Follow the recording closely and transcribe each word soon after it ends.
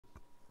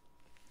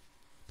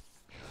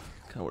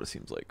Kind of what it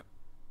seems like.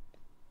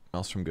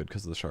 Maelstrom good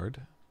because of the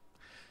shard.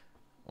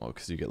 Well,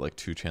 because you get like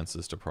 2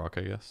 chances to proc,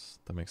 I guess.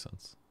 That makes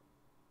sense.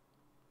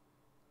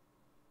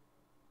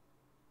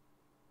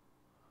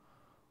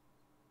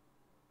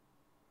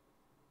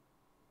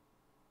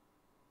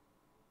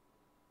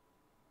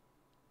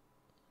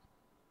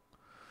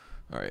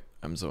 Alright,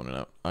 I'm zoning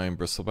out. I am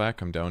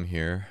Bristleback. I'm down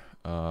here.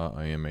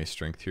 I am a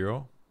strength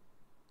hero.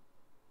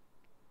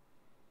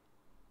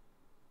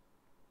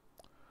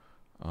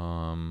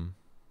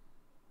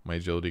 My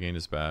agility gain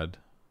is bad.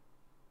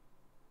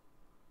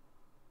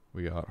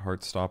 We got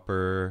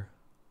Heartstopper.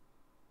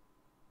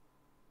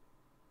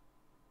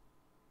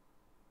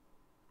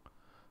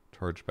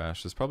 Charge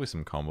Bash. There's probably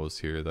some combos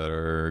here that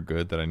are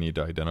good that I need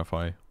to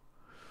identify.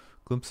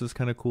 Glimpse is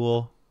kind of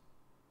cool.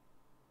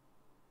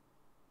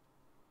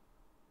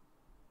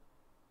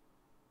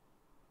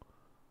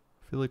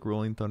 I feel like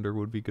Rolling Thunder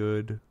would be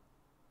good.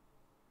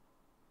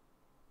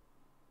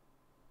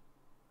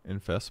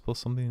 Infest plus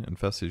something?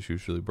 Infest is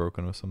usually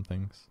broken with some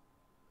things.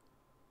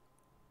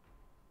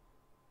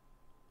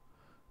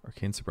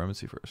 Arcane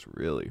Supremacy first,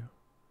 really?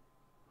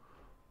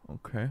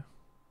 Okay.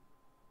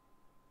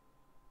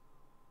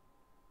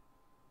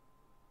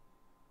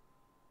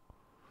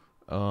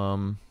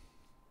 I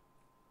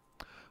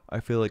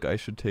feel like I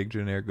should take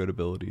generic good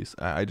abilities.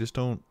 I just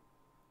don't...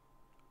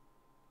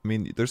 I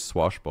mean, there's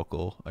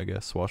Swashbuckle, I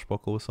guess.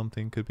 Swashbuckle with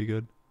something could be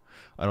good.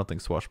 I don't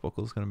think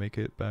Swashbuckle is going to make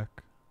it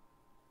back.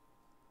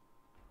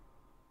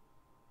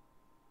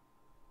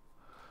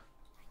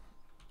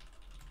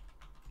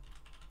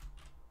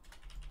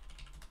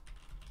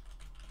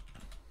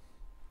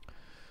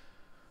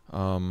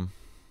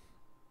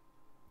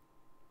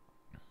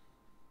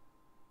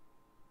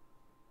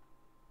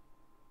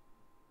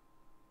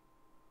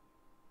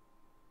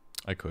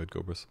 I could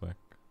go Bristleback.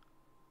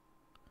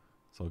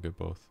 So I'll get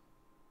both.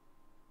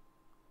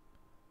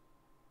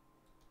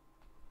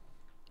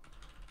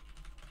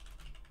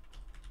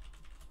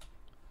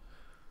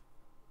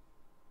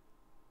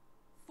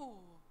 Four,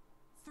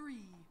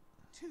 three,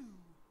 two,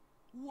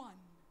 one.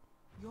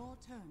 Your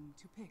turn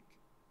to pick.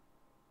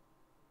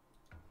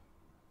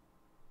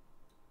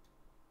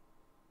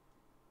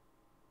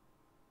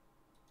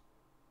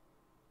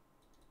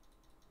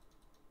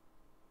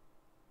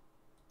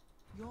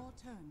 Your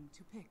turn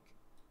to pick.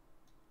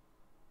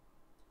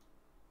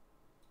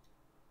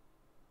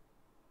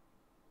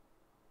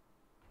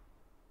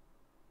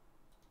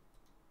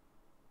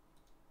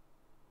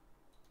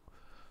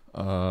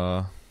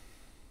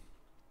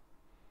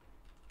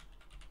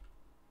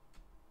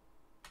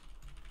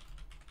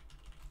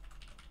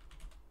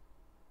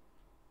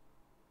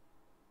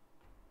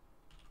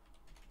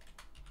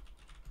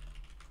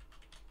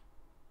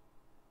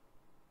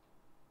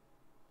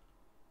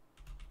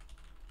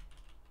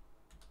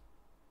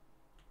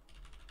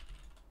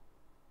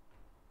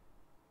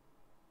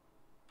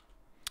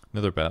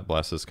 Another Bat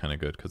Blast is kind of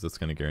good because it's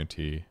going to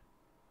guarantee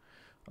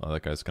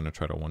that guy's going to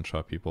try to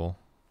one-shot people.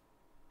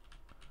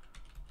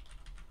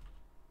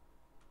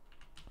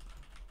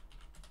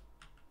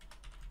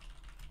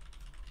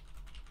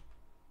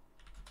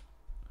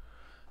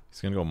 He's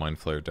going to go Mind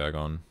Flare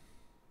Dagon.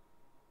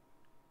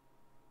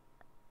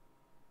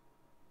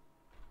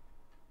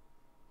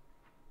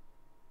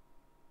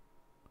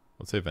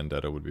 Let's say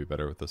Vendetta would be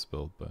better with this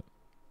build, but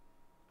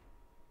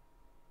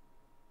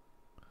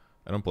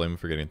I don't blame him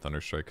for getting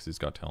Thunderstrike because he's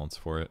got talents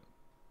for it.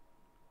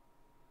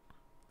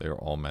 They are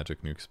all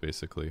magic nukes,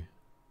 basically.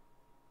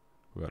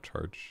 We got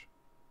Charge.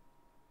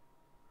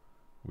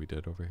 We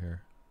did over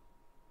here.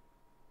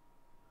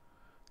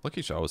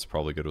 Lucky Shot was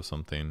probably good with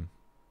something.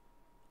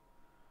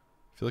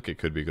 I feel like it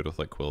could be good with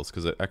like Quills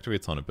because it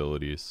activates on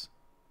abilities.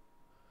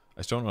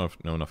 I still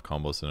don't know enough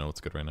combos to know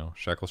what's good right now.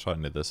 Shackle Shot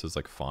into this is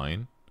like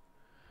fine,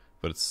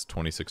 but it's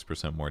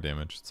 26% more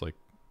damage. It's like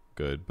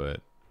good,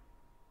 but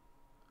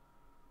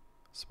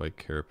Spike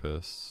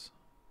Carapace.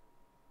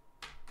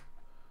 I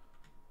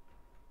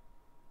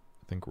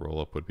think Roll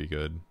Up would be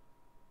good.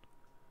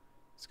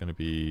 It's gonna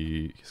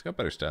be... He's got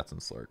better stats than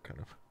Slark, kind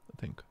of,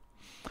 I think.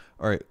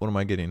 Alright, what am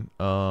I getting?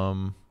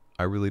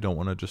 I really don't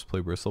want to just play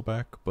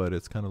Bristleback, but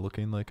it's kind of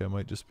looking like I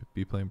might just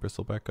be playing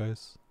Bristleback,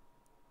 guys.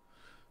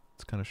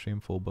 It's kind of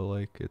shameful, but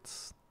like,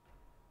 it's...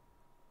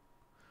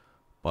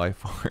 by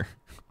far,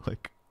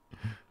 like...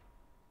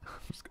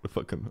 I'm just gonna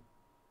fucking...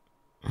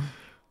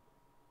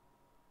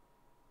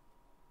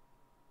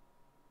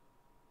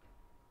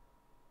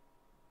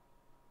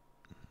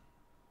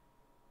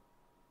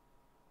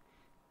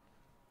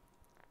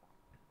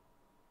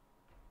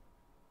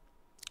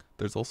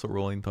 There's also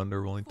Rolling Thunder.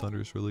 Rolling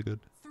Thunder is really good.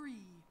 3,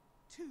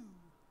 2,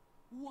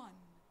 1.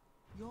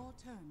 Your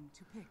turn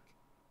to pick.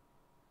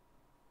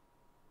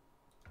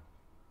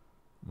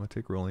 I'm gonna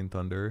take Rolling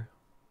Thunder.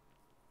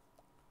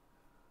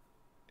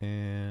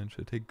 And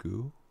should I take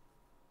Goo?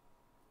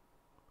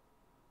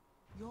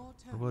 Your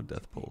turn. What about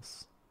Death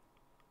Pulse?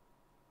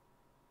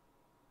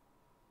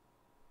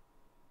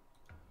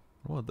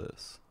 What about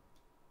this?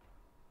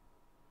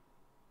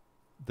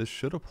 This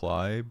should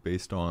apply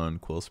based on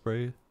Quill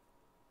Spray.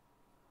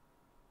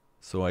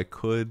 So I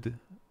could...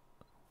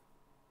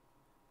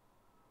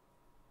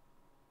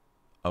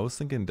 I was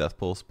thinking Death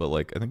Pulse, but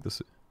like I think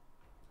this.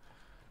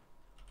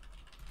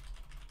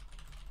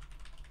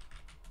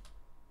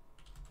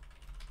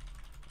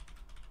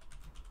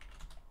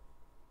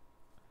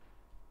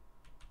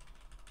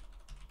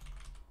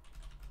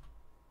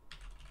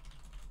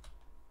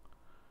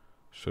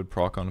 Should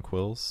proc on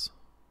Quills.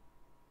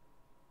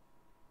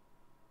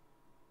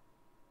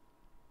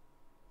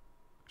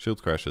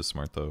 Shield Crash is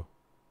smart though.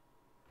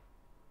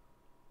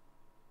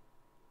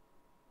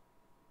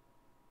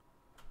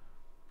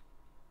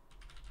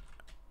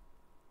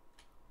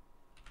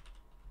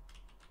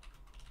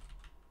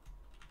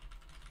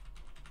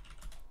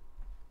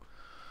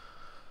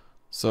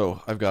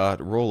 So I've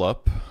got Roll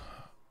Up.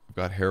 I've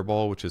got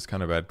Hairball, which is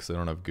kind of bad because I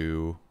don't have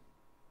Goo.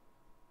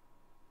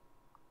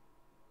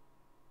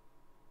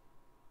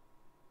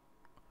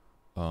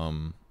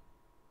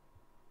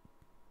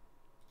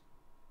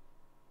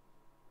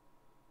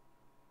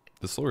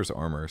 This lowers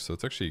armor, so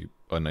it's actually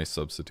a nice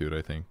substitute,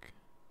 I think.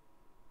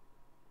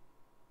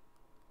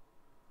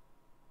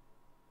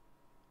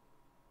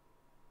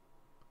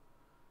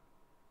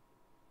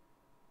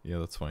 Yeah,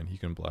 that's fine. He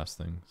can blast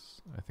things.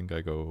 I think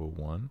I go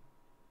 1.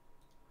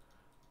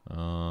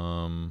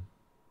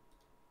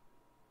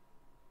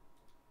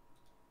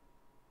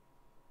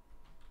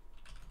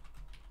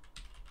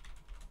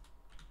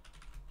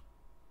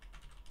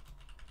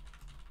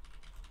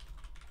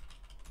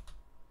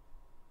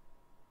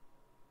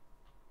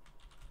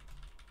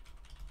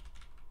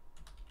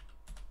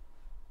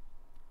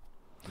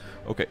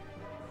 Okay.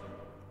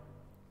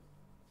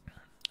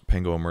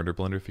 Pango a murder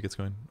blender if he gets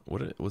going.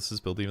 Was his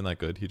build even that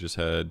good? He just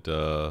had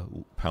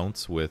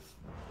Pounce with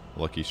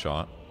Lucky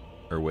Shot,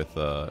 or with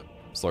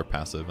Slurp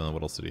passive, and then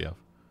what else did he have?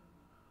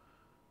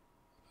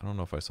 I don't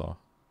know if I saw.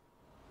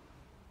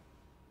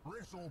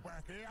 Bristle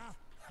back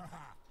here.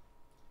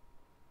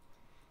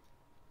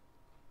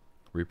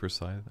 Reaper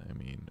Scythe? I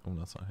mean, oh,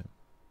 that's not him.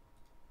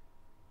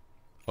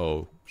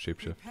 Oh,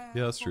 Shapeshift.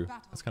 Yeah, that's true.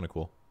 That's kind of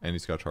cool. And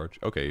he's got charge.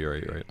 Okay, you're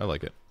right, you're right. I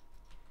like it.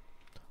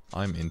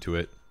 I'm into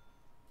it.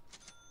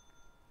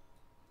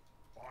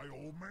 By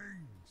all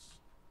means.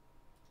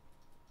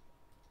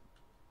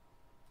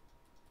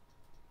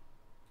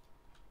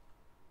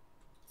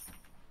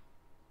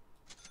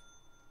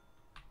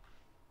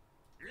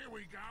 Here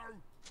we go.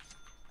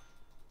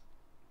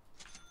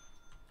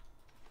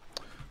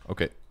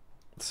 Okay,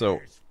 so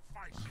His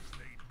faces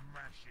need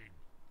mashing.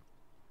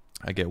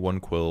 I get 1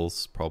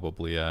 Quills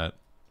probably at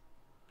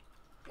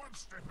One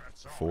step at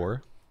a time.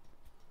 4.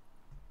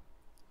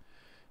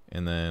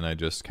 And then I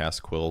just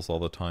cast Quills all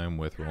the time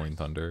with Rolling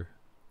Thunder.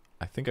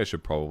 I think I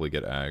should probably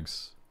get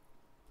Ags.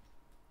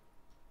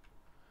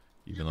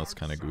 Even though it's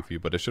kind of goofy,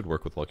 but it should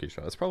work with Lucky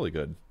Shot. It's probably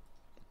good.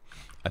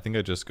 I think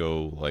I just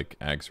go like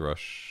Ags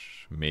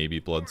Rush, maybe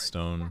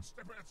Bloodstone. One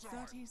step at a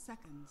time. 30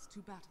 seconds to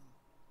battle.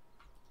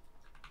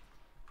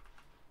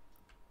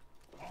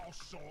 I'll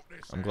sort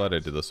this I'm out. glad I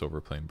did this over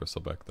playing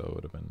Bristleback though. It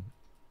would have been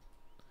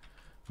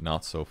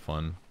not so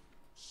fun.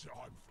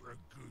 Time for a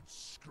good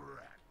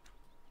scrap.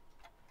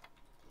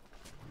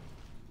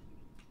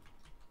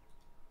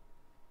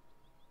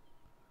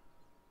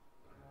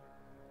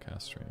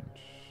 Cast range.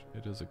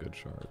 It is a good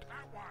shard.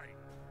 That way.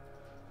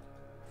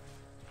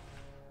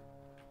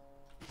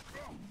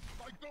 Oh,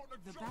 they got The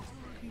the job. battle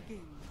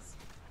begins.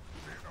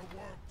 Bit of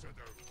work to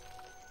do.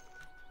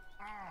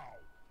 Ow!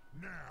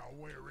 Now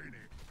we're in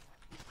it.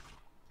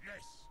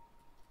 Yes.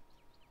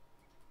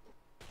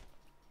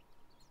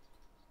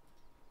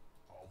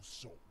 I'll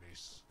sort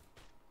this.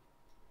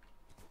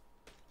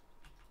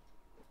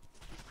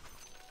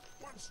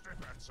 One step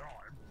at a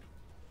time.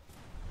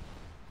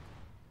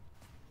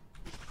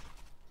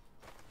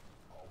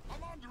 Oh,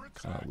 I'm under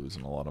Kind attack. of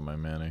losing a lot of my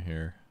mana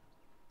here.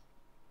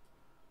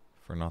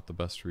 For not the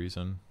best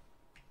reason.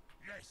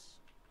 Yes.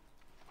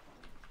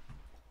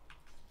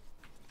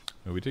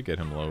 No, we did get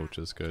him low, which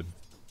is good.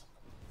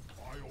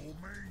 By all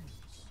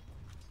means.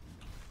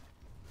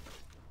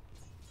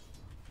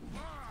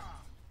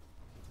 Ah!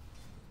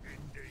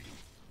 Indeed.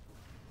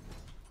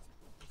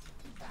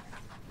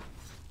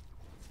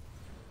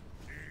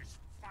 His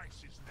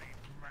faces need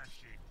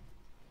mashing.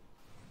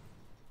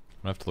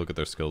 I have to look at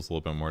their skills a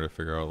little bit more to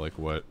figure out like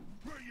what.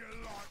 Put your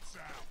lights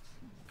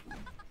out.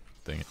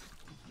 Dang it.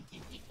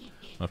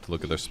 I have to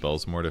look at their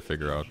spells more to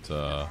figure out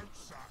Outside.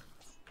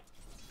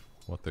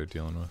 what they're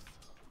dealing with.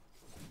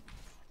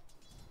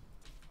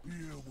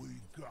 Here we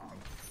go.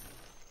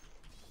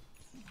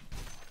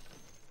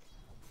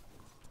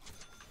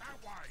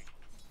 That way.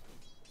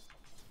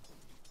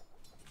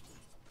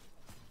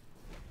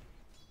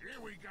 Here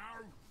we go.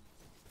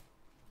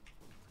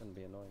 Gonna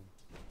be annoying.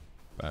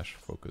 Bash,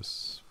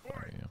 focus,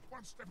 fire, Oi, yeah.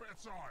 one step at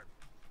a time.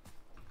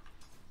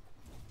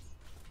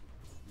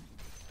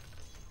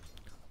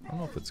 I don't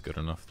know if it's good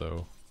enough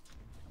though.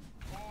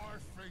 I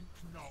think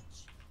not.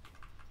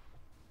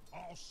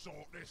 I'll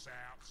sort this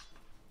out.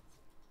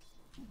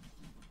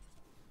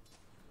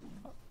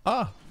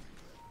 Ah!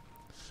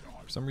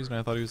 For some reason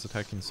I thought he was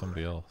attacking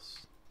somebody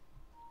else.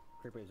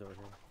 Creeper is over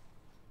here.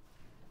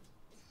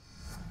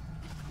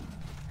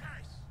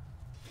 Yes.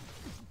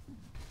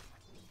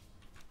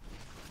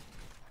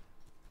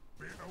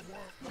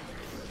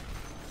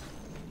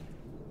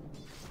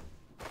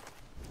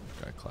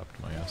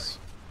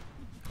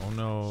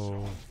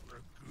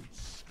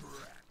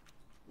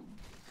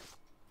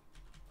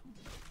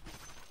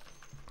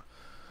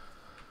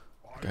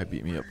 guy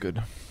beat me up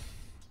good.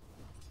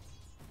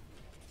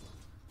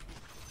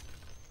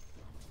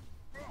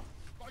 Oh,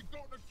 they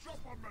got the drop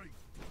on me.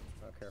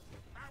 Oh, careful.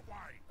 That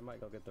way. I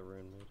might go get the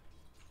rune made.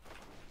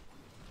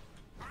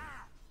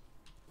 Ah.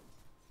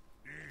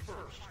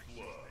 First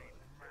blood.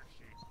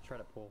 Try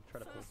to pull. Try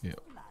to pull. Yeah.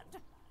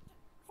 Blood.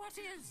 What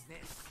is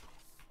this?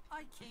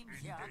 I came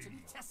here to be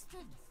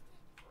tested.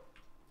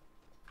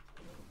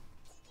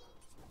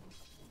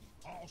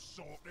 I'll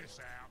sort this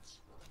out.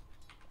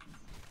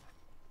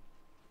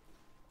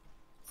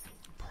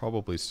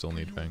 Probably still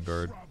need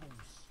Vanguard. Troubles.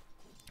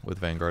 With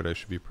Vanguard, I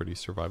should be pretty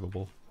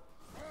survivable.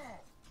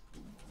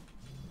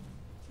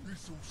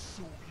 This'll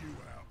sort you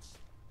out.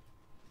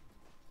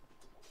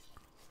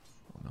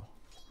 Oh no.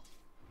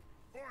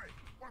 Oi,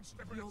 one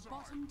step at a Your time.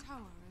 bottom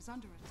tower is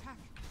under attack.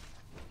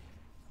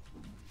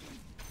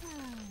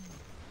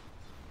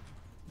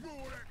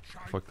 More that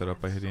cake Fucked that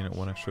up by from hitting it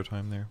one sunshine. extra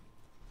time there.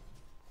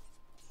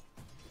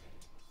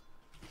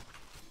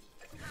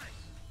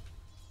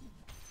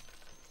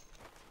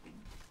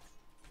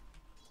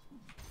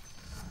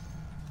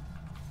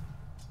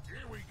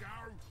 Here we go.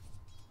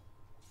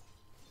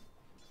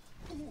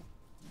 Ooh.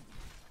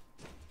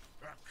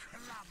 A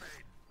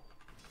clubbing.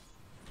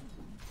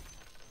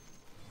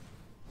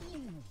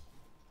 Ooh.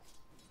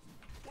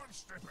 One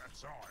step at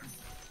a time.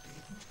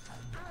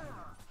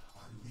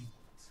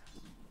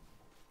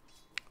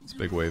 This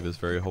big wave is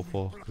very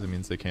helpful because it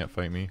means they can't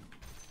fight me.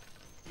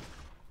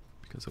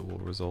 Because it will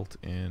result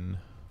in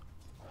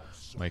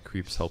my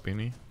creeps helping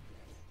me.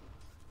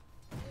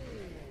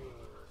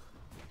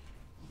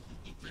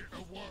 Bit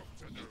of work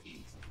to do.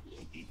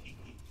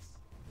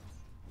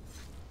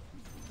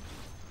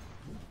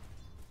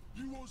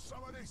 You want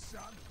some of this,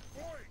 son?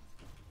 Oi!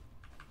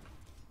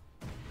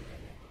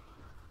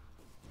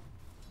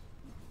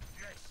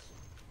 Yes.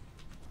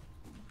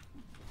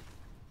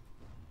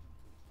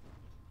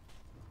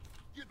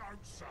 You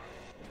don't say.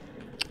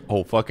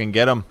 Oh, fucking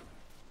get him!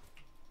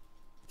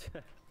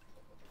 Yes.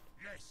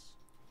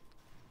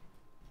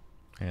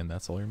 And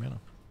that's all your mana.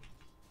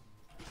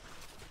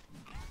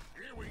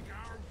 Here we go.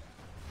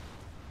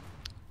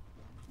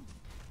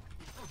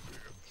 A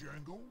bit of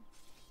jungle.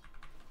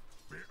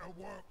 Bit of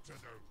work to do.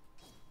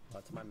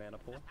 That's my mana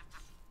pull.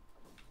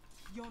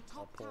 Your I'll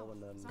top pull tower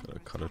and then is Gotta under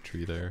cut a attack.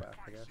 tree go there. back,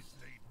 I guess. Faces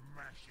need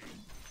mashing.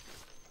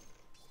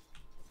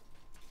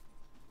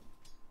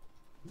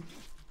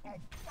 I'll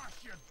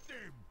bust your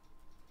dim.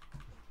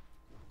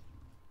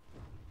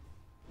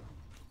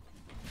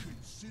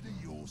 Consider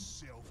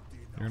yourself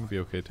denied. You're gonna be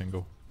okay,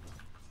 Tango.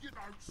 You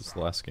don't This is say. the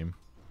last game.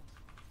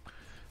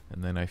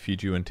 And then I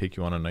feed you and take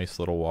you on a nice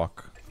little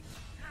walk.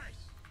 Yes.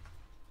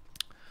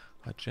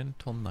 A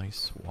gentle,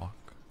 nice walk.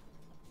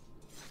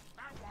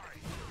 That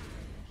way.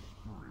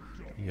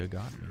 You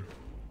got me.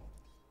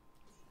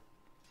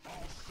 I'll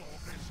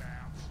sort this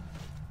out.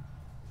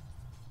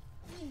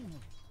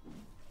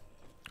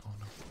 Oh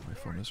no, my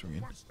phone is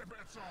ringing. One step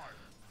at a time.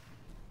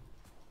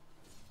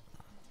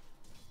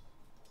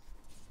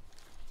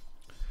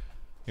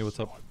 Hey, what's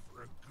up? Time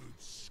for a good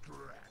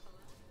scrap.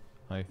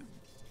 Hi.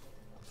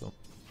 What's up?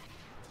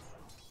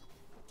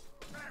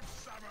 Have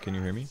some of Can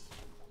you hear that. me?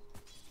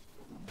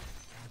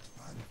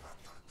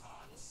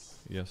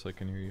 Yes, I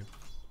can hear you.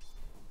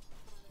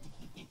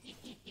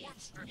 One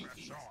step at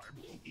a time.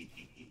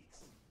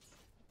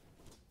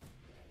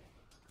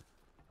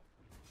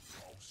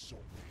 I'll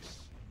sort this.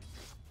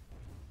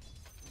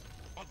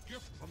 A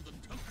gift from the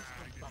Tempest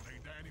I didn't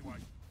need that anyway.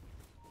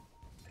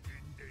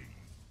 Indeed.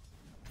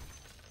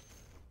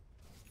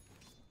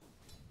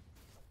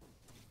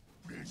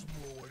 There's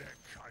more where that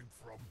came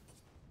from.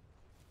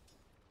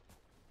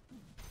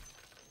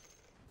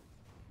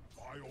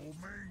 By all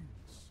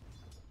means.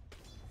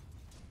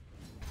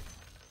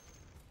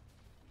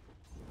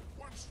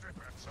 One step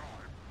at a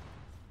time.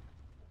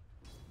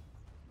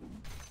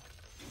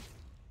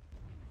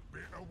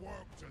 Bit of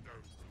work to do.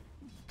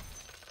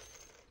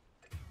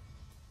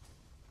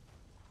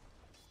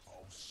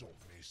 I'll sort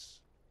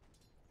this.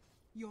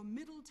 Your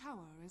middle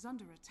tower is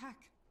under attack.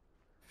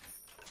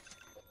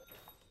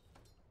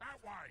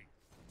 That way.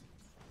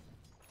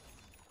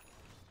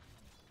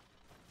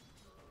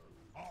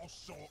 I'll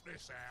sort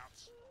this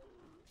out.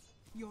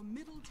 Your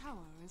middle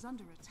tower is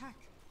under attack.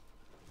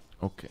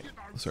 Okay,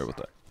 sorry about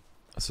that.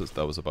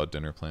 That was about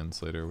dinner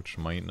plans later, which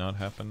might not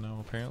happen now,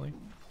 apparently.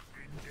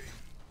 Indeed.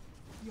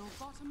 Your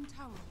bottom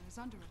tower is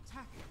under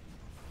attack.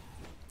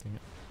 Dang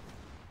it.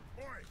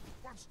 Oi,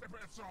 one step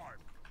at a time.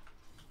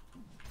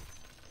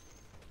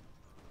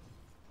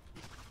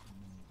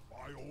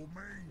 By all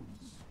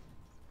means.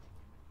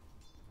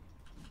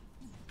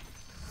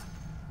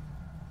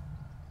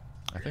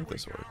 I think we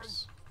this go.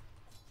 works.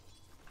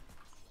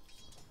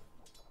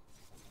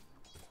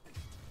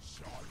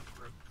 Time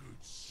for a good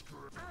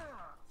screw.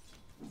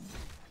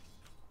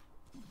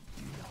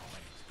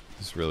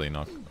 It's really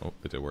not. Oh,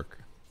 it did work.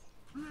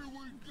 Here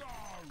we go.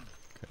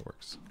 Okay, it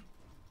works.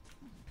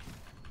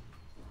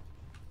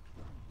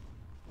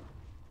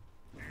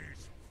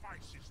 His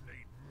faces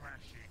need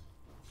mashing.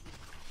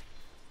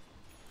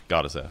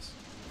 Got his ass.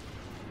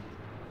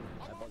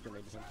 I bugged him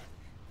into him.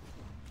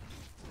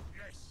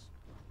 Yes.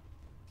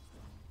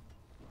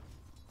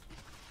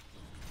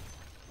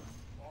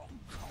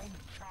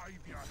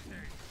 shave your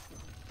head.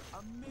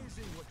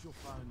 Amazing what you'll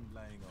find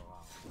laying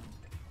around.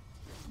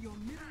 Your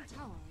middle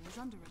tower is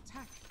under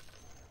attack.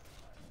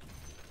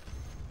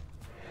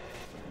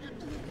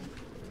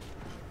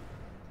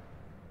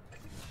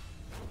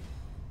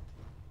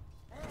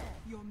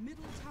 Your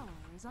middle tower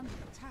is under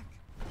attack.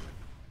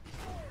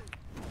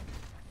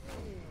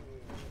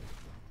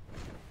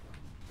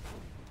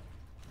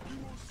 You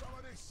want some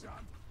of this,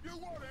 son? You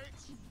want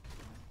it?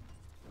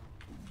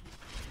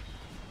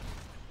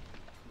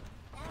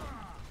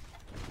 Ah!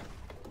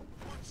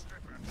 One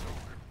step at a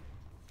time.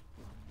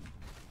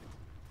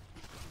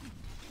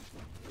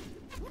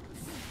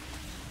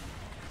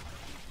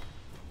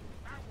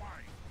 That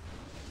way.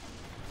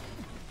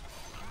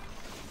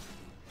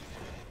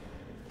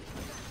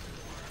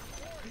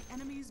 The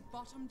enemy's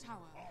bottom tower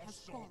I'll has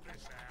sort fallen.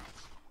 this out.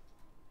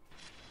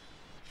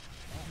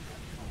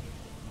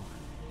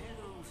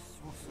 No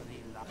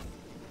sorcery love.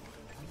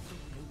 I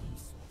don't know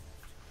these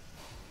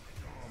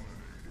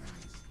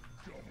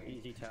sort.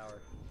 Easy tower.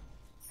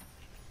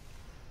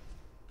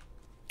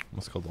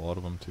 Almost killed a lot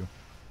of them too.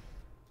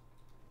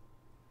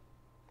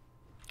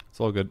 It's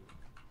all good.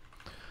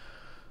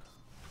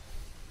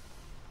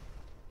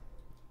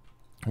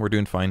 We're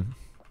doing fine.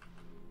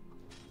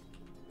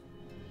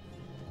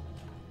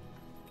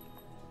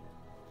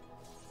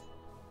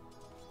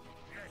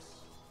 Yes.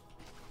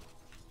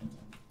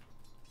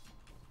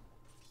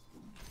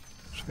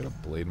 Should I get a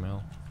blade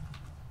mail?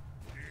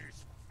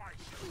 Yes,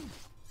 face it.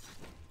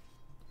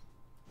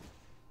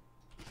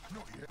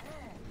 Not yet.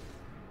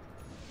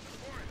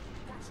 Oi,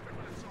 one step at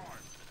a time.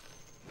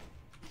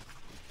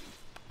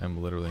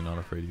 I'm literally not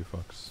afraid, you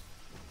fucks.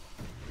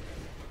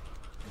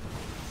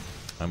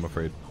 I'm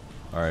afraid.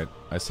 Alright,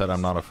 I said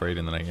I'm not afraid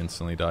and then I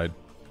instantly died.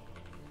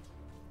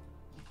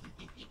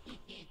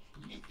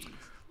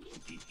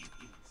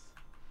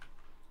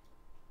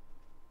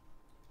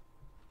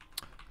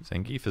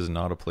 Zangief is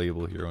not a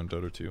playable hero in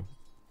Dota 2.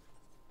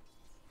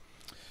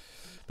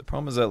 The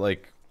problem is that,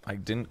 like, I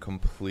didn't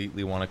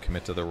completely want to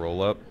commit to the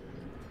roll-up.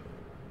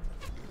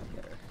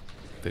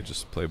 They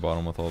just play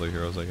bottom with all their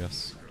heroes, I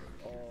guess.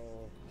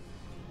 Oh.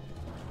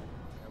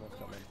 I almost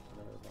got another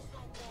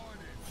ball.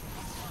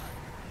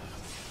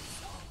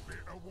 Bit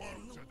of work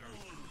to do.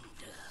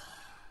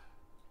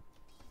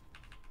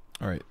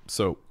 Alright,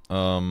 so,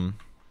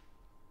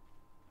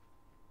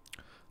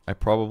 I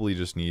probably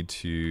just need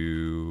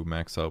to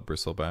max out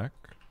Bristle back.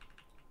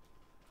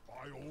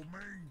 By all means.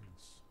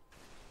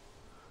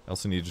 I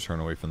also need to turn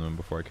away from them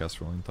before I cast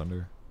Rolling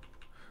Thunder.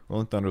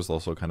 Rolling Thunder is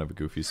also kind of a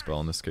goofy spell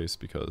in this case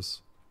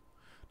because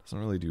it doesn't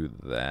really do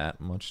that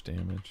much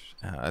damage.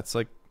 It's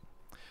like,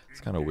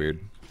 it's kind of weird.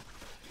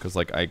 Because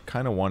like I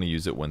kind of want to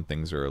use it when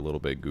things are a little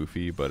bit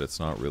goofy, but it's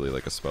not really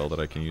like a spell that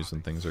I can use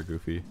when things are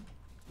goofy.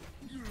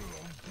 I'm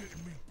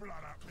getting me blood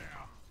up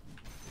now.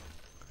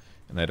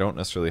 And I don't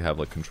necessarily have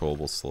like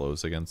controllable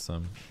slows against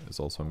them. This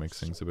also makes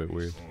things a bit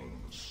weird.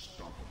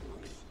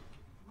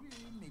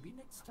 Maybe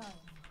next time.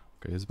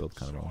 Okay, his build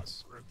kind of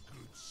runs. For a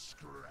good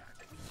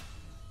scrap.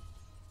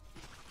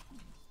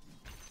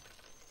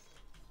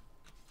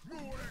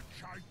 More that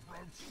cake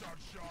from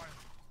sunshine.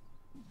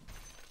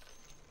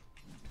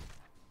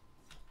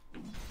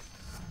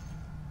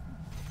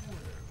 Well,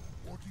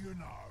 what do you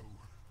know?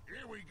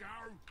 Here we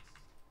go.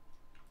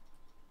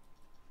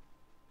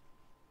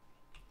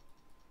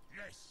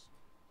 Yes.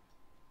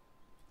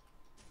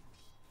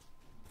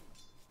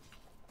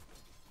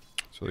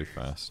 It's really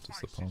fast, is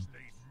the problem. Faces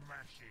need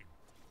mashing.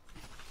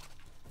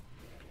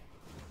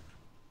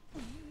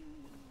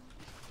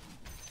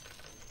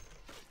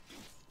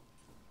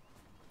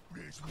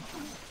 There's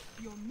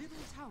Your middle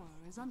tower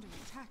is under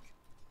attack.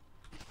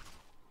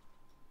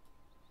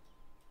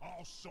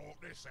 I'll sort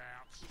this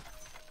out.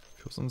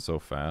 Goes in so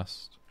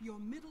fast. Your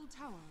middle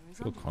tower is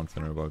I feel under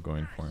confident attack. about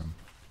going for him.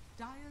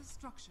 Dire's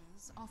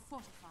structures are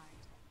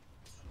fortified.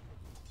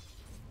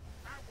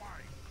 That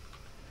way.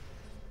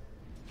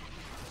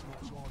 It's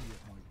not time yet,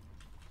 mate.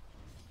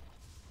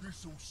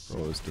 This'll Bro is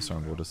sort you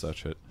disarmed. What out. does that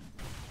shit?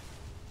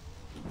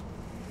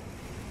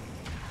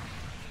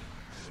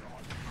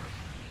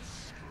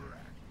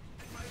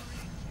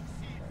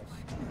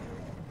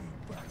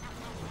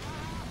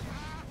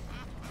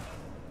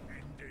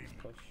 Indeed.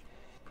 Push.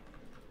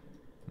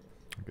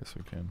 I guess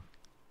we can.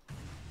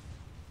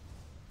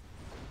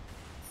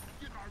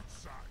 You don't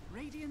say.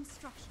 Radiant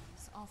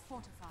structures are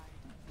fortified.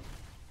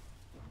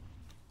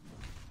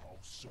 I'll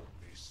sort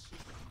this.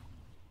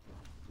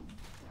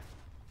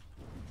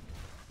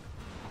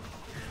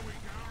 Here we go.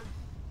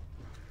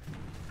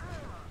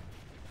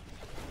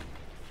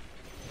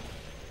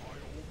 By all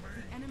means.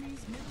 The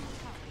enemy's middle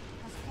tower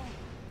has fallen.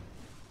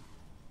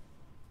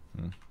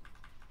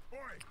 Oi,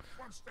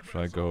 one step Should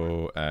at I a time.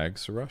 go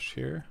Ags Rush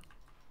here?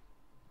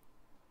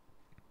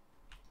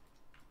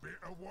 Bit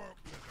of work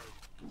to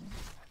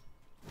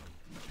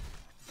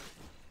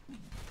do.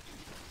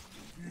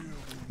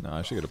 No,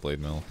 I should get a Blade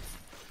Mill.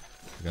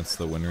 Against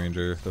the Wind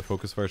Ranger. The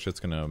Focus Fire shit's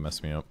gonna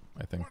mess me up,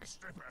 I think. One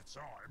step at a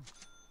time.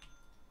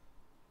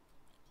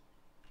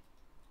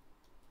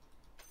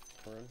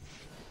 Rune.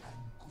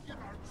 You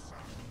don't say.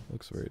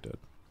 Looks very dead.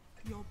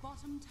 Your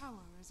bottom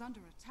tower is under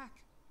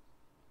attack.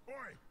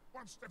 Oi,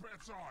 one step at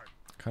a time.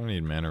 Kind of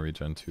need mana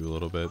regen too a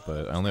little bit,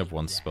 but I only have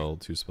one spell,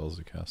 2 spells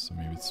to cast, so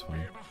maybe it's fine.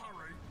 Bit of a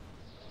hurry.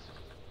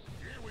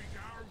 Here we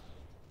go.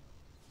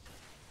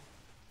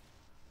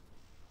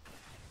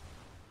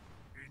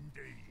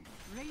 Indeed.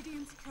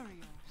 Radiant's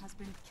courier has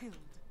been killed.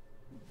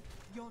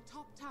 Your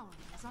top tower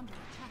is under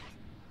attack.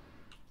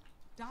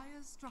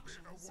 Dire's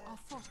structures are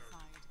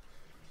fortified.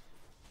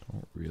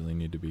 Don't really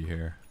need to be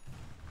here.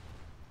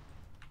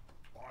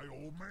 By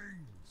all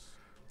means.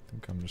 I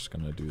think I'm just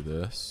gonna do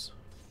this.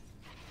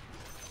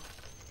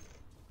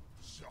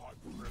 Time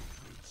for a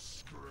good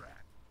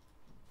scrap.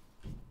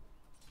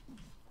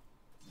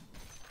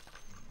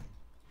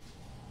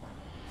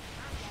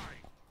 That way.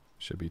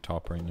 Should be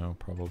top right now,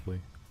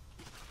 probably.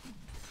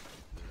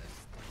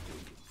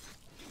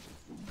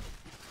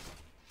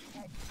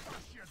 I'll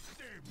bust you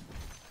dim.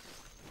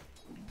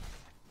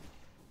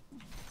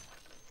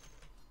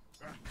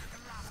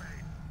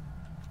 Clubbing.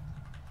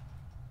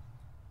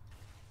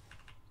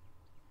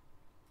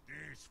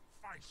 These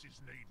faces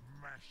need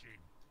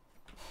mashing.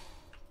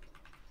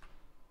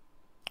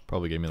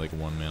 Probably gave me like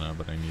 1 mana,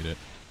 but I need it.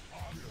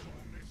 I'll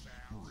sort this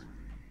out.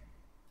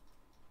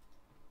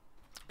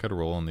 Gotta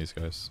roll on these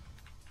guys.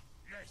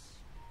 Yes,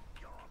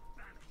 you're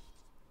banished.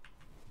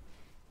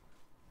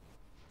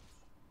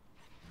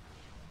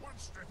 One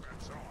step at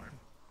a time.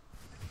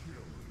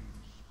 Killing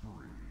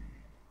spree.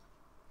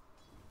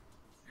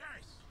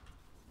 Yes.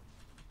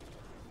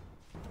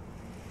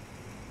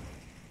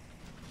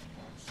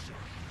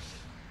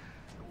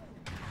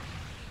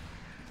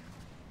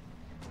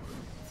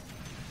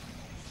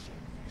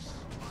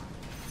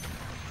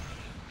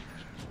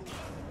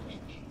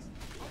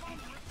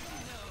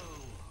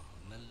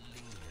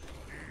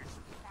 These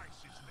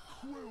faces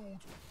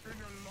quilled in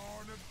the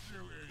line of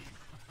duty.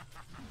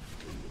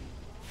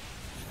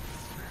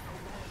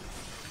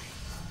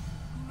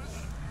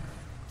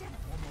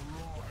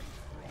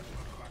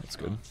 That's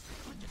good.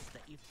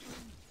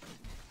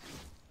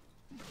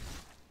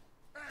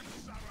 Have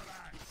some of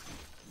that.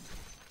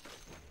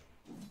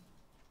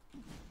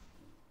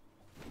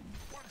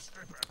 One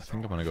step at I a think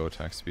I'm time. gonna go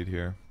attack speed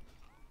here.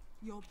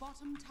 Your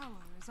bottom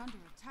tower is under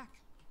attack.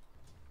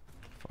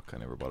 Fuck, I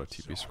never bought a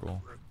TP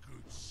scroll. For a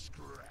good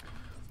scrap.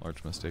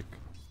 Large mistake.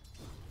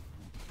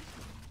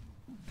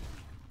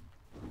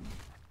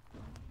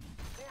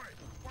 Oi,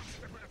 one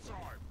step at a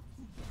time.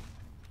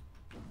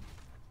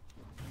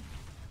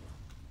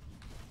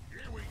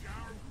 Here we go.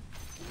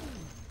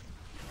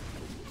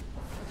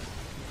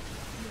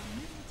 Your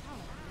middle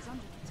tower is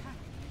under attack.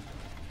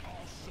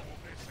 I'll sort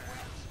this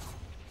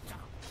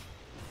out.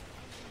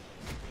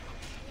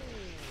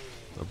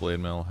 The blade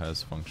mill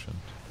has functioned.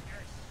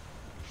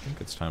 I think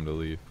it's time to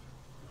leave.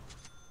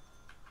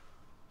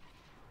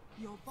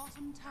 Your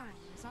bottom tower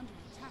is under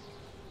attack.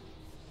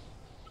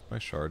 My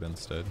shard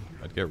instead.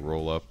 I'd get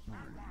roll up. That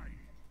way.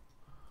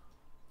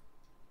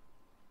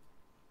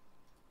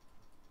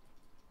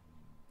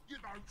 You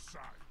don't say.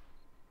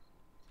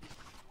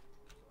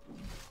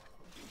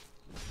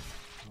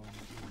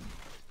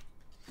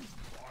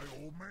 By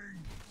all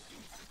means.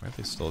 Why are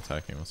they still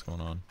attacking? What's going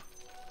on?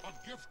 A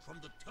gift from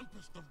the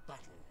tempest of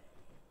battle.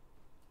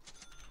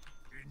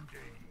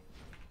 Indeed.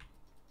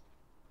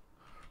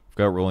 We've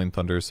got rolling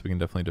thunder, so we can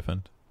definitely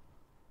defend.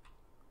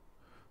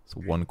 It's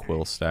 1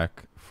 quill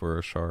stack for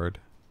a shard.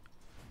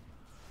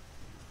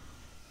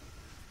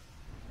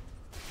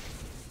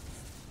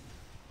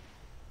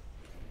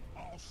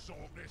 I'll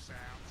sort this out.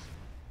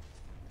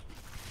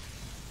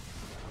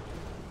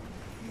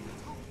 Your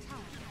top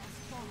tower has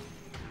fallen.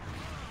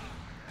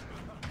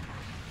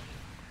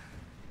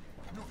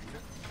 Not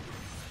yet.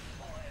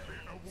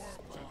 Bit of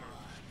work to do.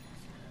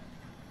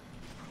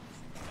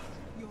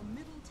 Your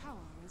middle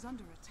tower is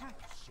under attack.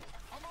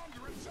 I'm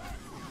under attack.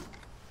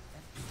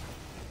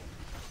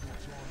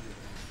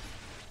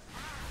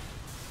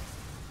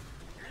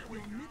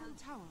 Your middle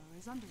tower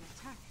is under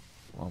attack.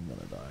 Well, I'm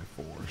gonna die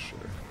for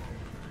sure.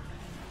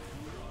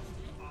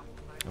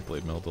 I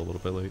blade milled a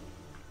little bit late.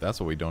 That's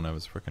what we don't have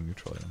is freaking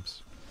neutral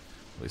items.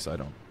 At least I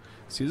don't.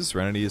 See, this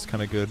Serenity is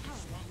kind of good. Tower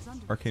is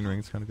under Arcane Ring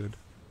is kind of good.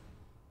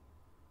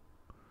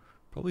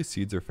 Probably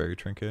Seeds or Fairy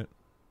Trinket.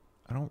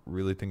 I don't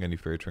really think I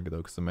need Fairy Trinket though,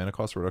 because the mana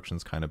cost reduction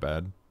is kind of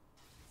bad.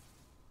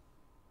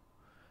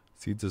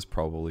 Seeds is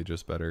probably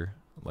just better,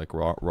 like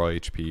raw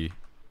HP.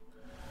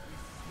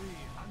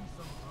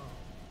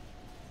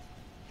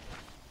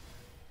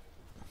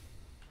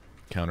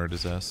 Counter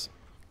disaster.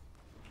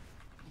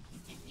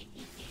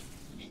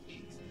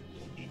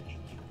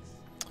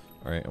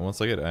 Alright, and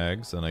once I get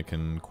Ags, then I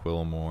can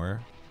quill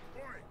more.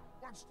 Oi,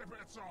 one step at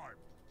a time.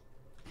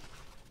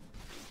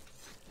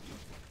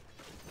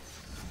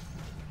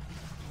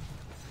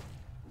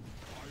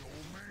 By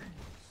all means.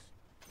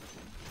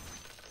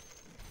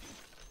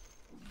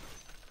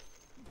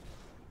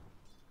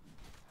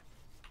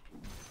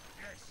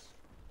 Yes,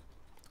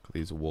 Look at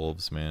these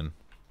wolves, man.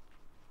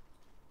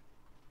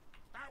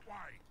 that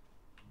way.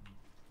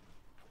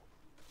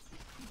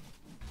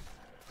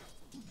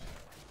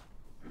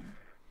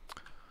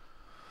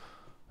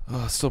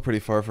 Still pretty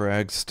far for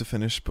Ags to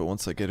finish, but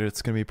once I get it,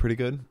 it's gonna be pretty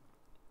good.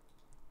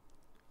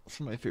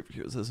 Some of my favorite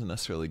heroes isn't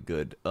necessarily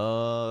good.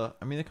 I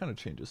mean, it kind of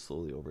changes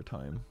slowly over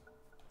time.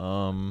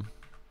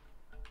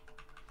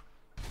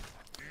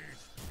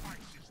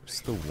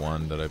 It's the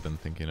one that I've been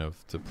thinking of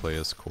to play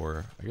as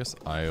core. I guess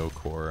IO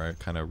core. I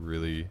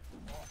really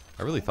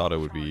thought it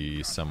would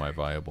be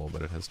semi-viable,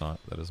 but it has not.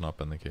 That has not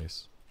been the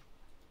case.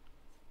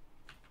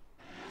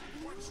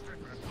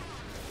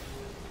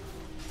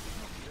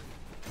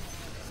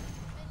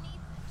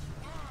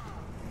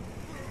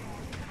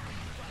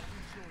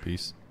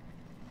 Peace.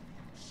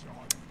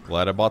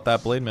 Glad I bought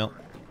that blade mail.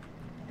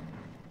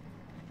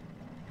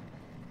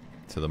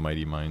 To the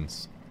mighty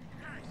mines.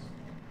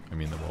 I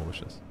mean the well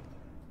wishes.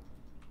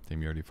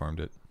 Damn, you already farmed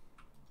it.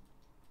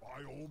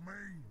 By all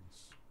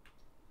means.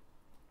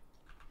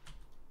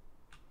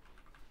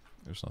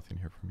 There's nothing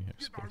here for me, I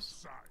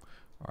suppose.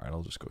 Alright,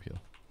 I'll just go heal.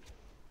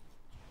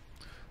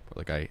 But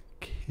like, I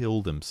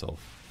killed himself.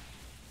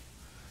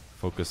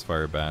 Focus,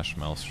 Fire, Bash,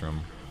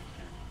 Maelstrom.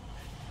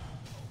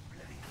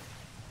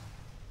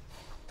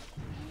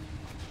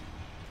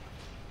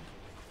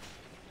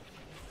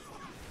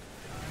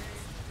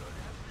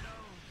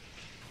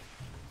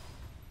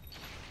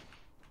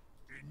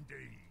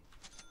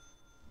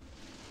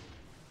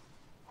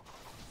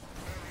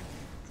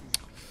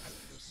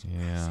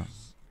 Yeah,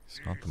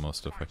 he's not the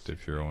most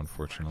effective hero,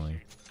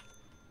 unfortunately.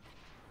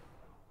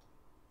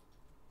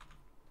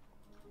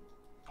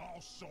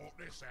 I'll sort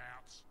this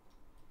out.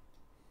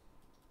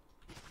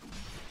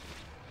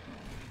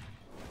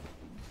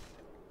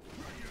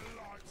 Put your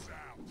lights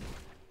out.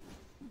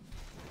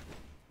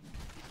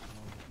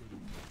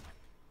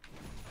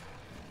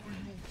 For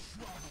your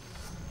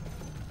troubles.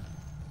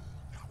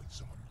 Now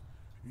it's on.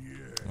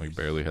 Yeah. We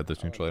barely had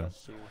this neutral item.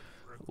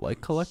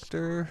 Light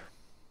Collector.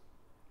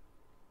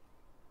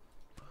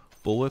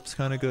 Bullwhip's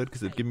kind of good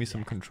because it'd give me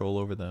some control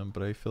over them,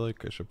 but I feel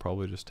like I should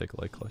probably just take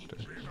Light Collector.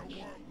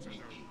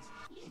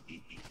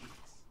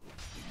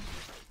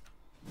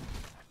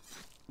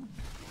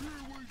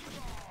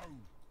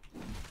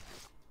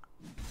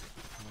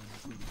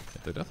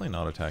 They're definitely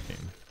not attacking.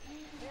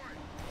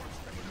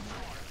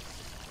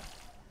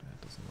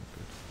 That doesn't look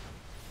good.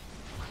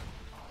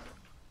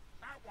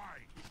 That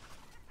way.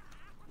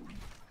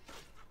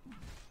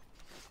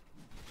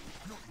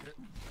 Not yet.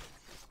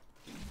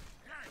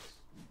 Yes.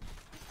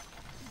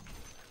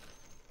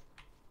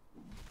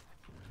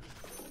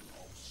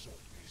 I'll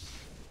sort this.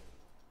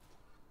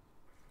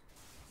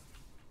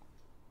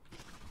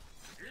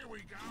 Here we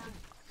go.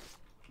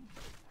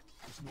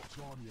 It's not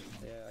time yet.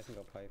 Yeah, I can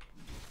go pipe.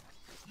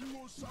 You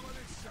want some of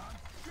this, son?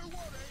 You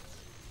want it?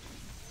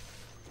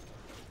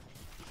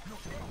 Not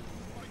yet.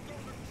 They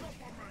got the drop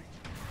on me.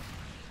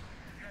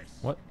 Yes.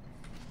 What?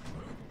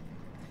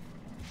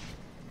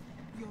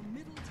 Your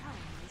middle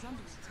tower is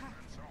under attack.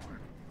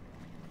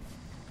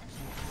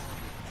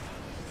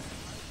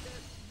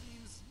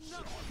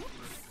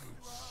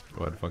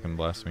 Go ahead, fucking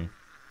blast me.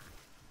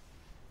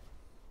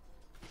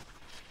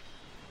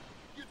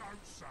 You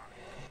don't say.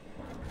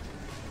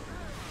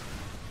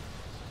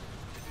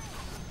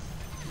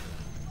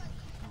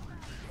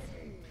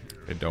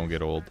 It don't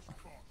get old.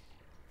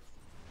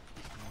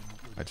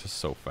 I just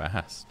so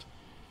fast.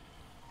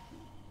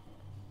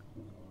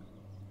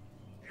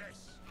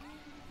 Yes.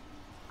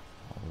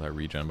 Oh, that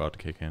regen about to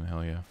kick in,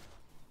 hell yeah.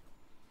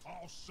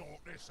 I'll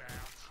sort this out.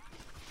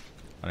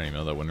 I didn't even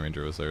know that Wind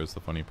Ranger was there, is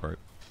the funny part.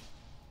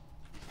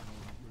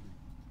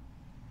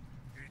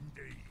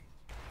 Indeed.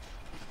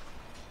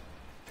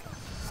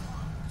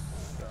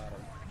 Got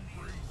him.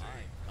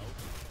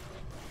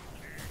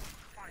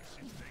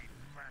 Faces need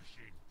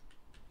mashing.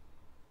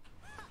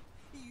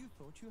 You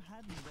thought you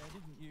had me there,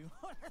 didn't you?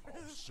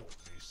 I'll sort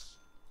this.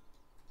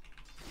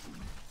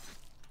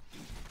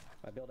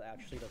 My build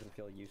actually doesn't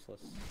feel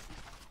useless.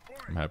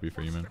 I'm happy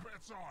for you, man. Step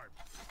at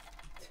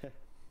a time.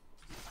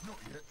 Not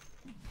yet.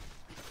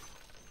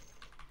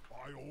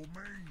 By all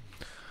means.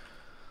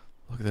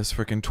 Look at this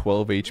freaking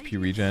 12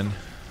 HP regen. Are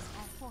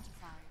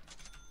fortified.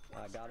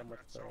 I got him with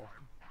the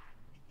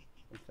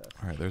infest.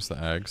 Alright, there's the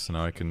Ag, so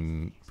now I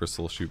can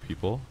Bristle shoot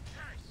people.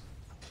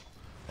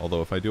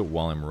 Although if I do it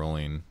while I'm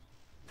rolling,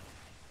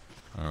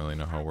 I don't really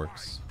know how it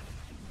works.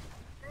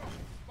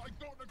 They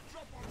got the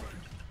drop on me.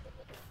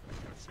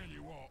 I tell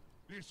you what,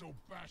 this'll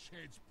bash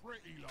heads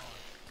pretty like.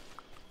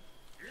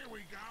 Here we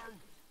go.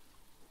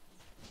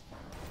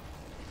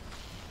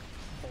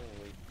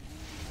 Holy.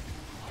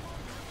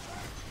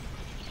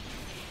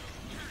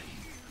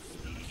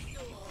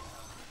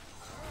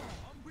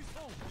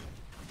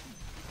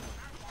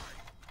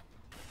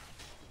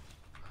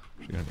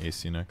 Should get an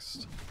AC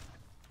next.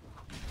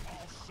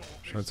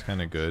 Shard's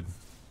kind of good.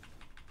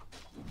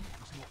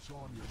 It's not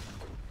time yet.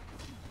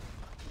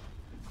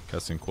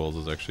 Casting Quills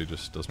is actually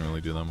just doesn't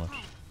really do that much. Tower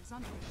is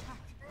under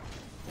attack.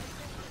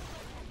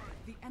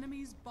 The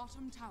enemy's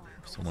bottom tower.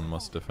 Someone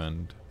must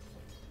defend.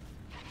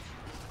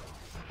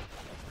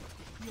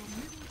 Your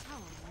middle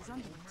tower is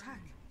under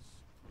attack.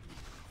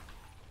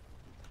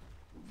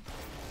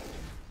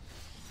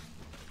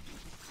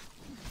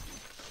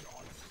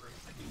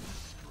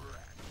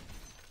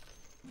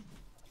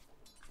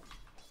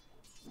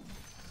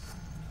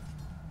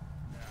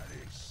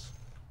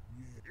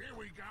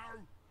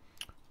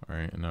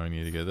 Alright, and now I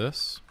need to get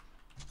this.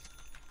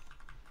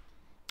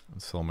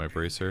 And sell my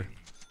bracer.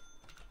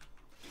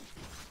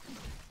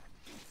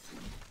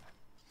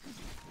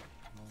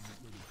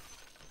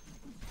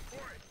 Oi,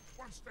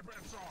 one step at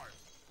a time.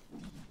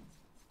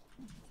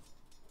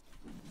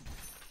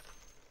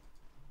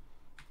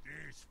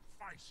 These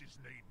faces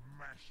need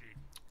mashing.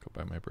 Go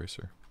buy my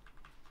bracer.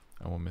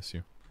 I won't miss you.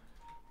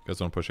 You guys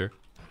want to push here?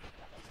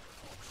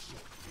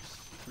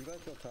 You guys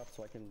go top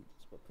so I can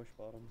split push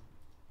bottom.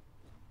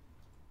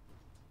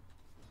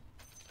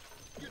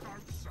 You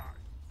don't say.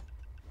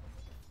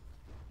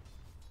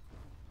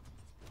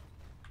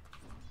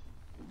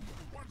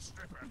 One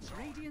step at a time.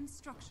 Radiant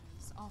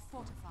structures are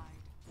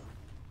fortified.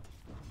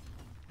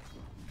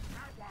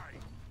 That way.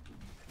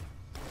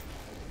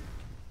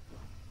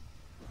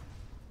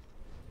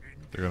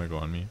 They're gonna go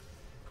on me.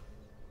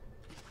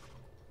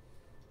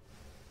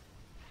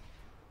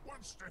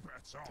 One step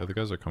at a time. The other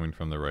guys are coming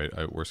from the right.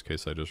 Worst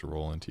case, I just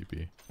roll and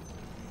TP.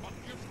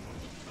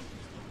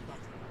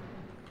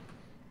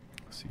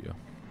 See ya.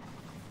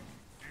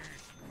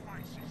 These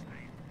faces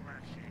need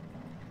mashing.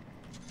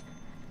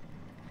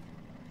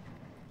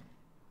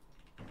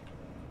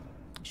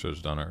 Should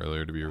have done it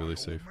earlier to be really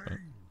safe, but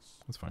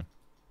that's fine.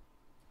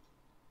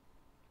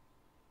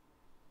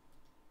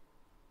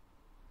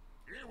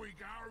 Here we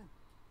go.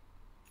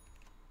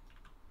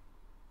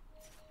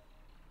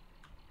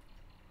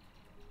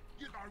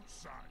 You don't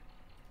say.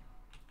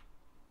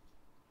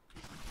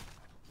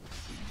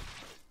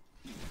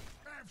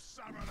 Have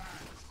some of that.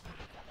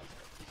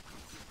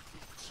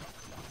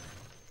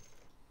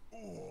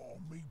 Oh,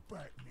 me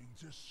back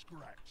needs a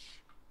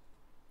scratch.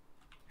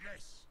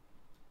 Yes.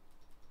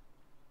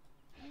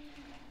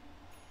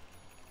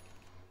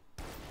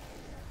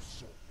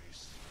 Sort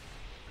this.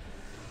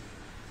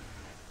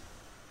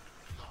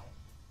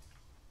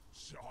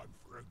 Time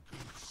for a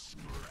good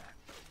scrap.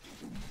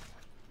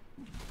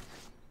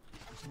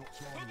 It's not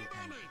time On the yet,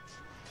 mate. manage.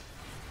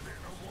 Bit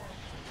of work.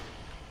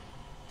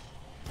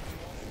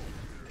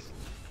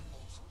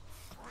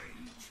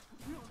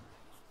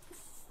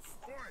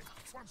 Oi,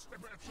 one step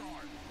at a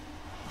time.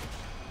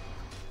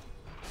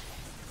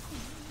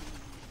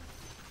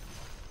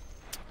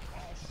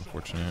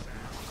 Unfortunate.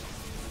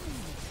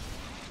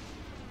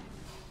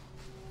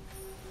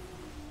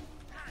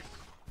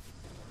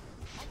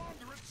 I'm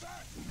under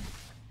attack.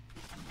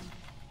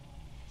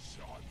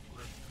 Time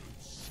for a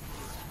good scrap.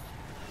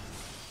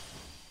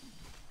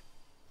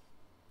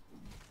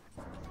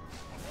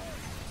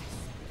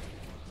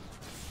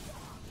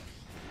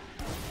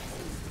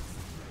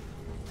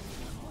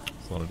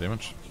 That's a lot of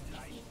damage.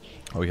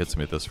 Oh, he hits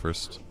me at this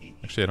first.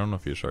 Actually, I don't know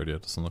if he has shard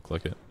yet. Doesn't look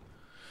like it.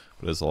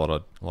 But it's a lot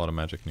of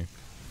magic nuke.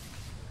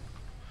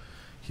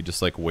 He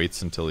just like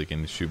waits until he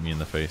can shoot me in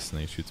the face, and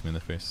then he shoots me in the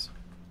face.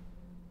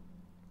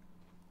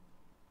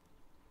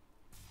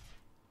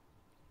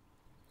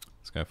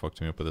 This guy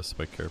fucked me up with a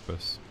spike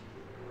carapace.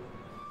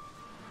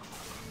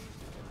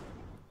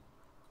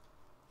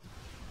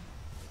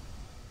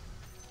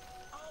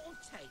 I'll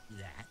take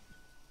that.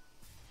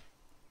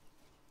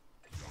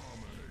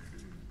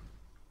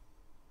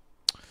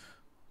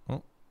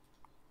 Well,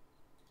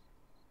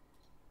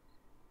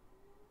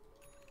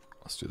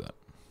 let's do that.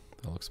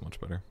 That looks much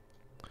better.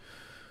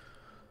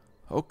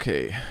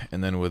 Okay,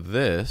 and then with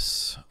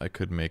this, I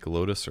could make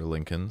Lotus or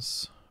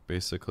Lincolns,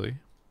 basically.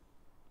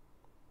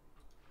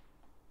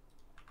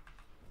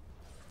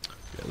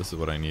 Yeah, this is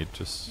what I need,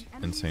 just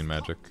insane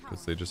magic,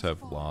 because they just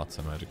have lots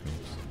of magic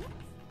nukes.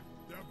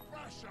 The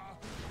Basher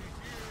is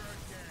here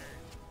again.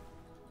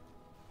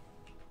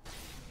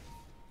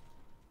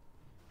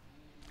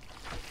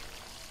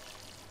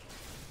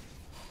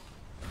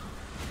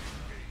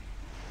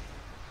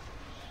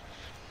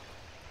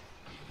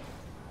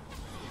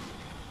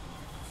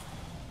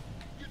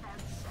 You don't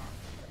suck.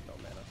 No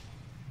mana.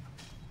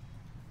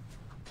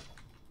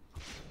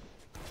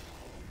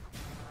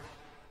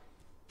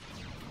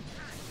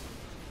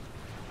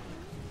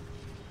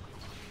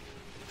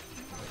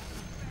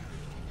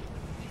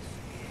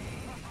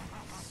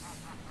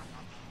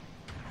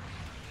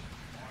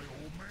 By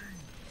all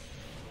means.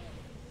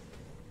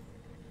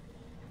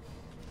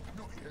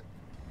 Not yet.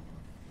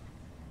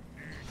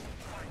 Here's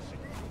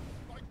facing.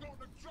 They got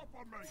the drop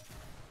on me.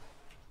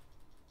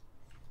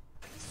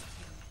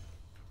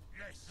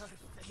 Yes.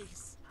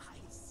 Face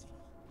icy.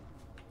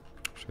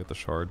 Should get the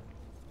shard.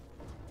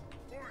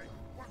 Oi,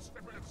 one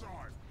step at a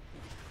time.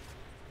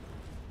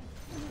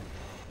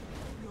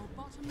 Your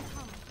bottom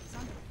tower is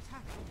under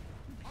attack.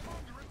 I'm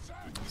under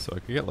attack. So I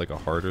could get like a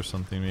heart or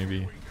something,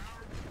 maybe.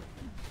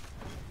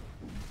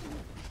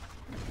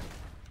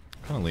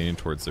 Kind of leaning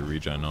towards the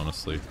regen,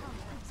 honestly. Tower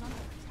is under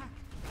attack.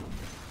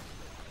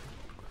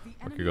 The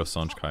I could go enemy's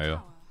Sanj top Kaya.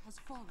 tower has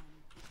fallen.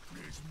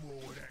 There's more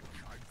where that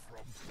came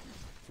from.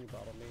 Can you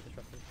bottle me,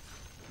 Disruptor?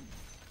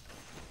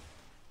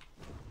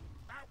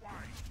 That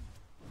way.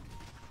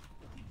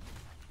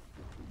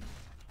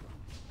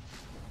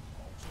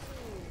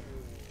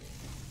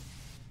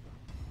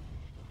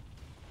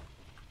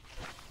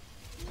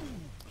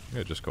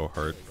 Yeah, just go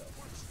heart.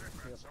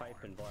 You have pipe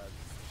and blood.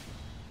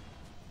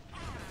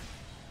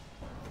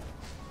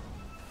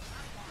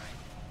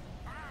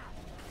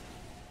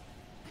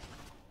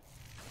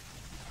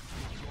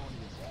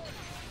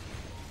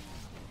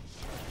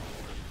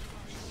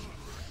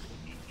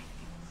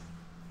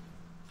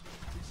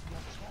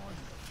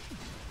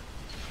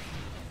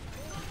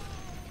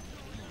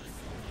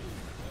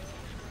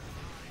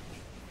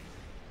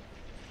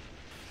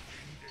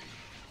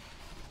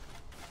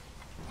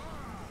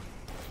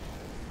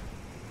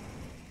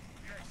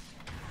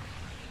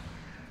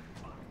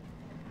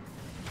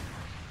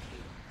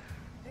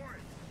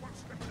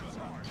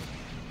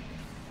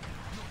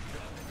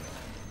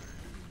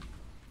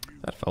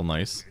 That felt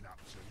nice. Been up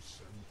too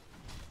soon.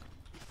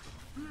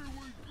 Here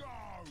we go.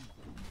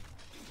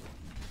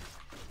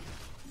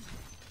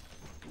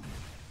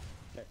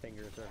 My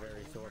fingers are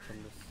very sore from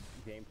this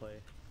gameplay.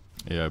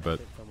 Yeah, I bet.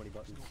 Hit so many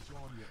buttons.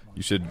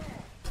 You should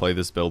play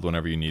this build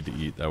whenever you need to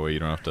eat. That way you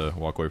don't have to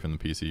walk away from the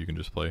PC. You can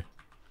just play.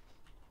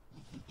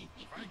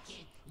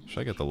 Should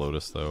I get the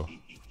Lotus, though?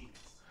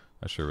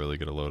 I should really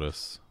get a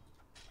Lotus.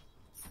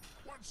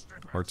 One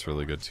step Heart's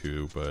really good,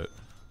 too, but...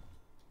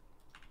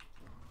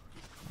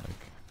 like...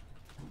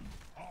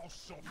 I'll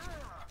sort.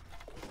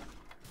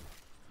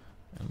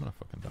 I'm gonna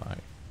fucking die.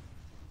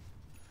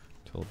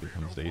 Until it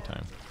becomes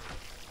daytime.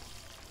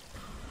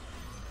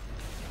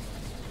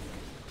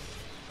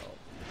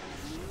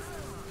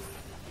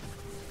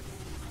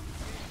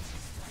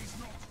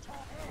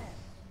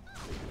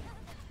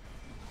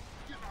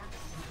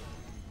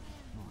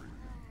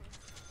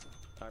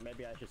 Alright,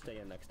 maybe I should stay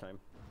in next time.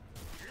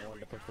 I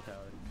wanted to push the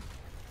tower.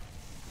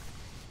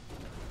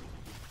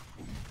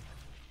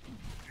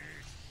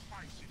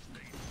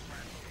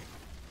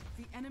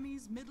 The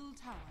enemy's middle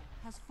tower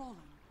has fallen.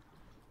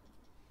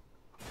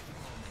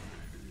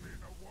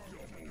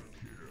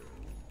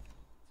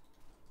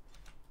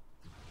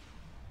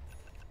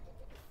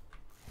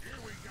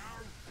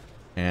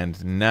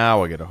 And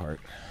now I get a heart.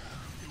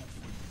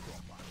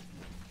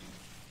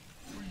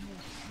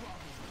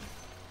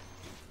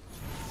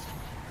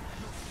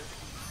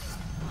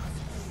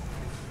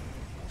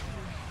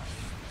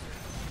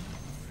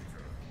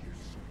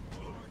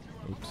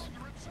 Oops.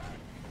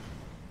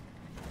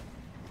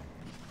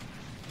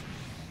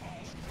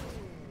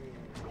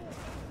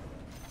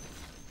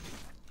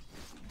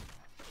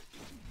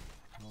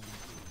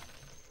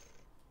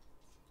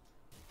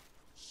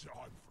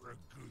 Time for a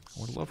good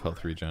I would love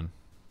health regen.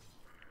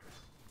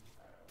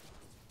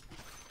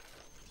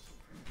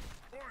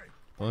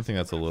 The only thing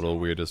that's a little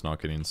weird is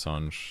not getting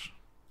Sanj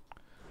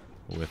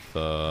with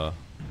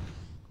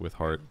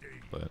heart,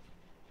 but I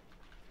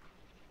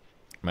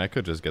mean, I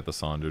could just get the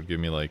Sanj. It would give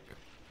me like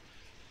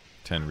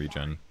 10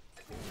 regen.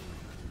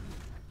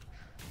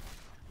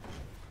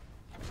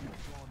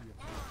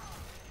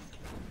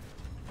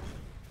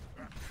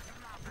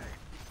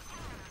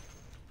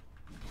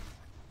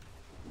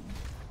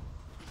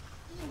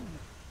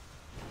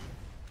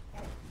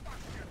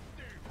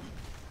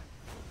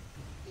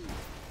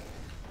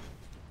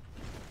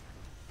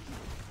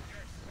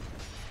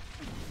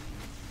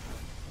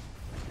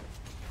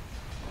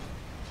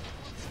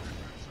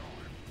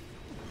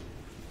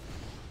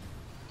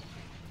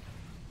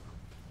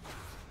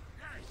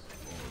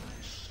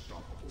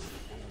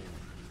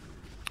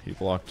 He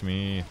blocked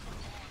me.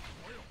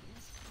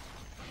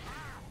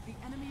 The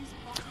enemy's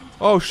bottom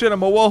Oh shit,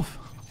 I'm a wolf!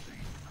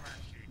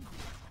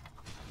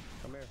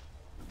 Come here.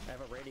 I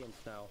have a radiance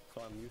now,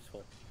 so I'm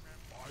useful.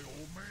 by all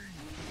means.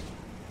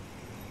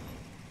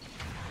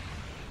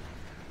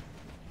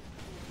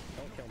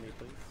 Don't kill me,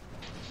 please.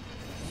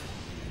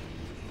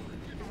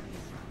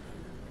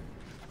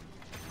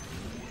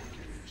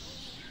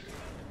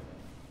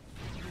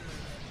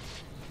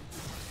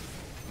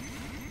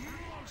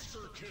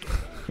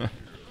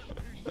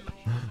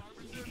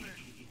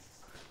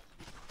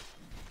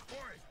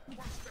 Boy,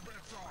 one step at a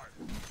time.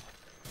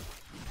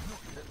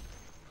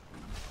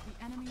 The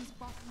enemy's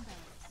bottom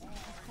barracks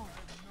has fallen.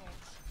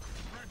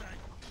 Ready.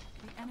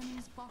 The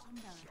enemy's bottom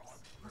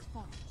barracks has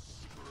fallen.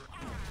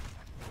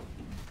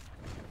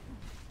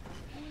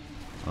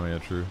 Oh yeah,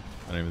 true.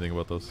 I didn't even think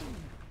about those. Put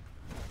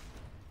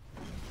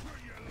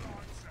your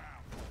lights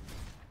out.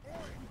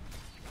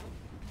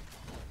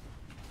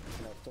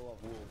 And I still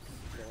have wolves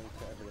going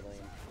to every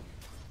lane.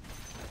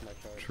 That's my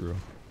charge. True.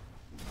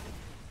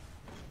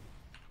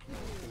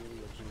 Really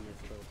a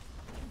genius build.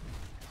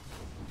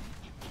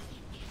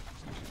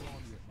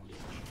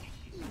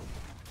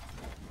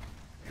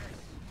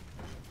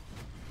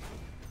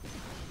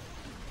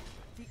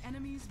 The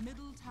enemy's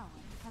middle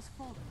tower has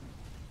fallen.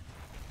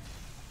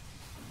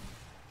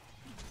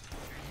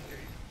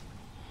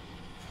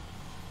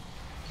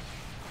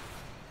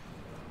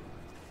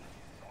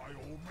 By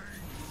all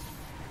means.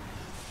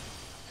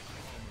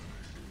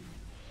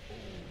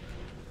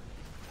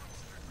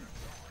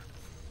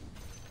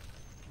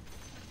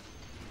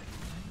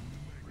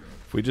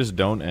 If we just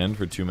don't end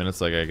for 2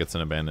 minutes, like I gets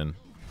an abandon.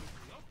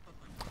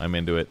 I'm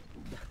into it.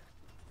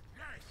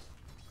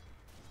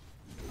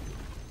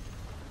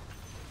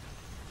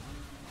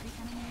 The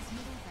enemy's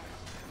middle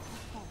barracks has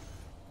fallen.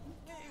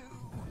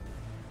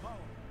 Power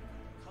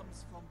comes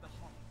from the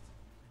heart.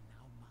 And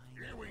now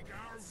mine. Here we go.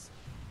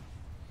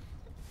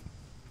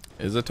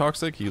 Is it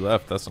toxic? He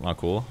left. That's not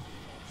cool.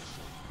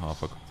 Oh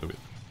fuck.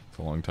 It's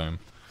a long time.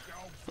 Go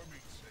for me,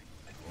 see.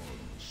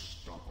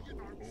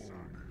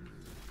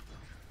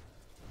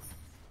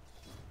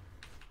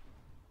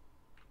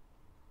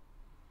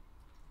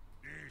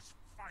 These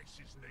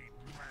faces need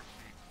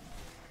mashing.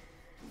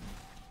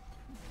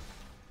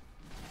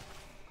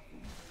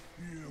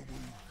 Here we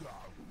go.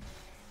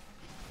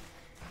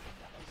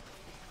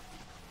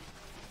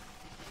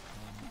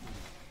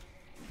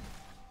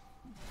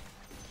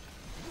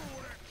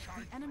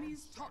 The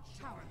enemy's top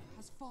tower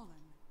has fallen.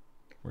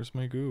 Where's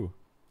my goo?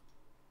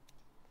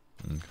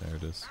 Okay, there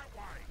it is.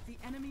 The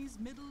enemy's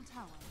middle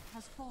tower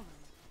has fallen.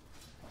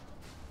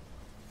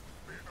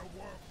 Bit of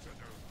work to do.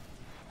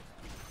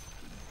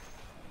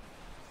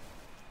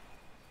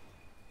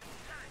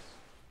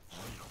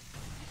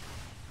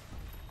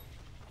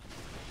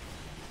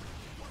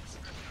 One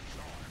step at a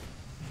time.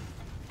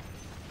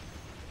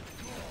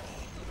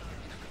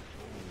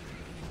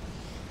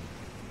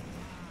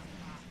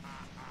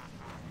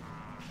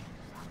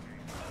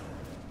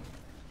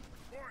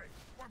 Boy,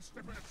 one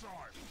step at a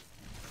time.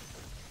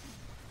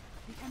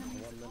 The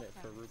enemy's 1 top minute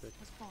for barracks Rubik.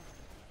 has fallen.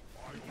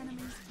 The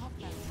enemy's top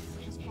barracks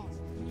has fallen.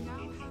 You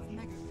now have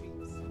mega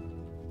creeps.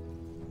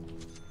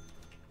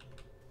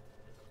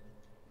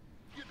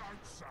 You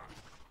don't suck.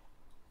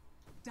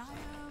 Dire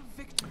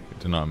victory.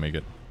 Did not make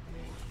it.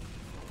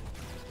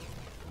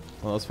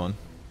 Well, that was fun.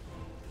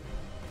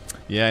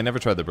 Yeah, I never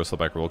tried the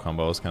bristleback roll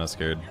combo. I was kind of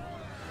scared.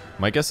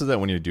 My guess is that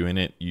when you're doing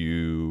it,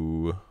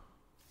 you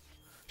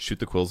shoot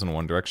the quills in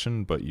one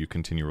direction, but you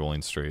continue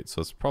rolling straight.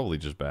 So it's probably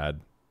just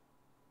bad.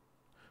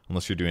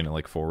 Unless you're doing it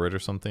like forward or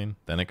something,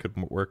 then it could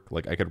work.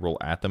 Like I could roll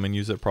at them and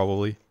use it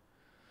probably.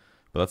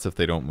 But that's if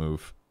they don't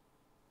move.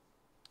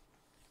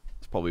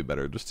 It's probably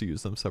better just to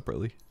use them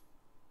separately.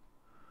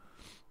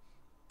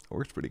 It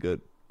works pretty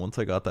good. Once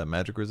I got that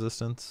magic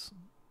resistance,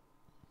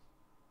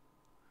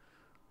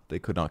 they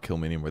could not kill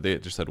me anymore. They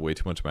just had way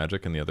too much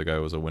magic, and the other guy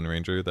was a Wind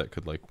Ranger that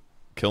could like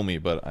kill me,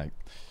 but I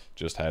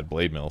just had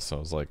Blade Mail, so I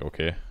was like,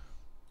 okay.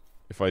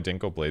 If I didn't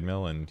go Blade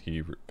Mail and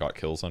he got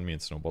kills on me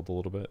and snowballed a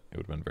little bit, it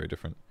would have been very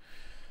different.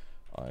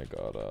 I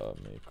gotta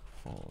make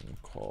a phone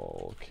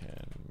call.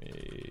 Can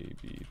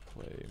maybe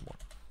play more.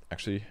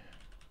 Actually,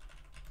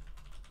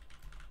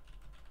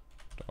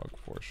 dog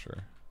for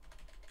sure.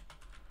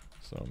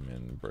 So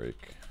min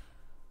break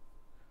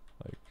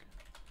like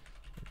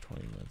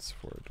 20 minutes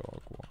for a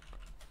dog walk.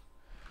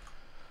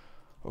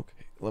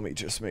 Okay, let me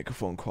just make a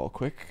phone call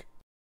quick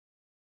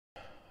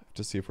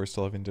to see if we're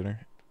still having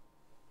dinner.